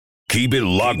Keep it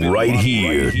locked right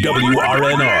here.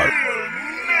 WRNR.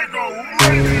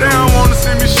 They don't wanna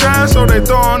see me shine, so they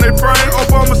throw on their brain.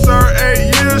 Obama served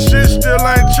 8 years, shit still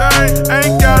ain't changed.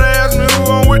 Ain't gotta ask me who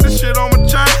I'm with, the shit on my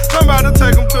chain. Somebody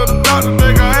take them to the doctor,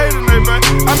 they got hate in their vein.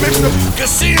 I mix the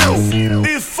casino.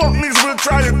 These fuck niggas will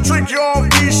try to trick you on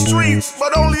these streets,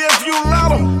 but only if you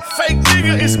let them. Fake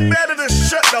nigga, it's better to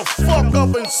shut the fuck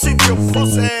up and sit your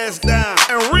pussy ass down.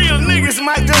 And real niggas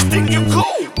might just think you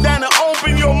cool than to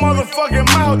open your motherfucking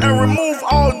mouth and remove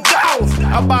all doubts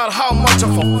about how much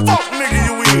of a fuck nigga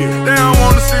you is. They don't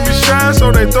wanna see me shine,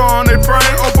 so they throw on their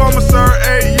brain. Obama served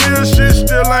 8 years, shit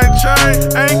still ain't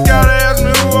changed. Ain't gotta ask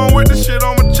me who I'm with, the shit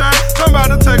on my chain.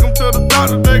 Somebody take them to the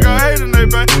doctor, they got hate in their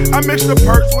vein. I mix the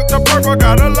perks with the purple,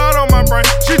 got a lot on my brain.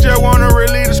 She just wanna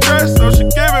relieve the stress, so she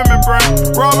giving me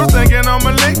brain. Robbers thinking I'm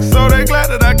a lick, so they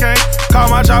glad that I came. Call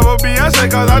my chopper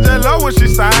Beyonce, cause I just love what she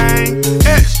sang.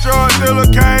 Extra dealer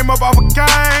came up off a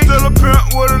cane. Still a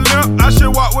pimp with a limp, I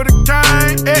should walk with a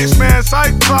cane. X-Man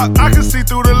Cyclops, I can see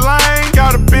through the lane.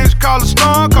 Got a bitch called a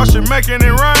storm, cause she making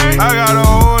it rain. I got a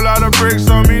whole lot of bricks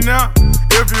on me now.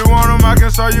 If you want them, I can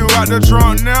show you out the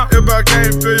trunk now. If I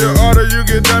can't fill your order, you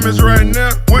get damaged right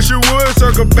now. Wish you would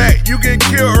circle back, you get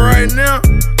killed right now.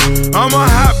 I'm a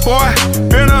hot boy,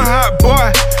 been a hot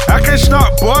boy. I can't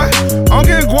stop, boy. I'm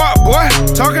getting guap, boy.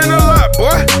 Talking a lot,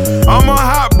 boy. I'm a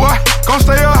hot boy, gon'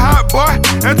 stay a hot boy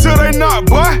until they not,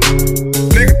 boy.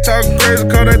 Nigga talking crazy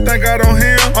cause they think I don't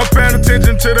hear 'em. I'm paying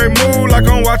attention to they move like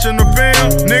I'm watching the film.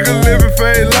 Nigga living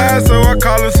fake lies, so I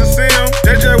call it to see 'em.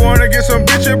 They just wanna get some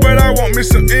bitches, but I want me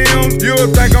some M's. You'll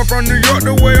think I'm from New York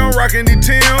the way I'm rocking these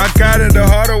Timbs. I got it the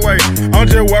harder way, I'm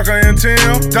just walking in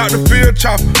Tim. Dr. Phil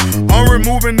chopper, I'm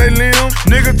removing they limbs.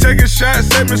 Nigga taking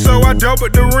shots at me, so I dope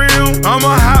at the rim. I'm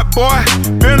a hot boy,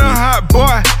 been a hot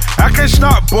boy. I can't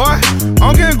stop, boy.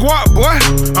 I'm getting guap, boy.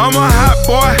 I'm a hot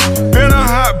boy, been a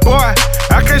hot boy.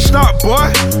 I can't stop, boy.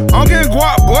 I'm getting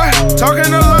guap, boy.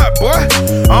 Talking a lot, boy.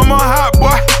 I'm a hot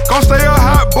boy, gon' stay a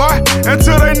hot boy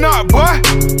until they not, boy.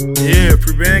 Yeah,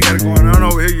 free band got it going on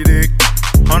over here, you dig?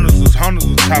 Hundreds of choppers,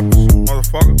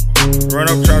 motherfucker. Run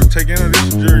up, try to take any of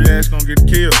this, jury ass gonna get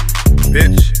killed,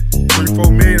 bitch.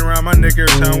 3-4 million around my neck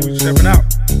every time we stepping out.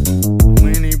 We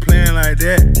ain't even playing like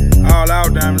that. All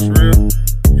out diamonds real.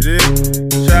 You dig?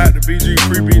 Shout out to BG,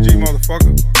 free BG,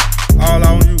 motherfucker.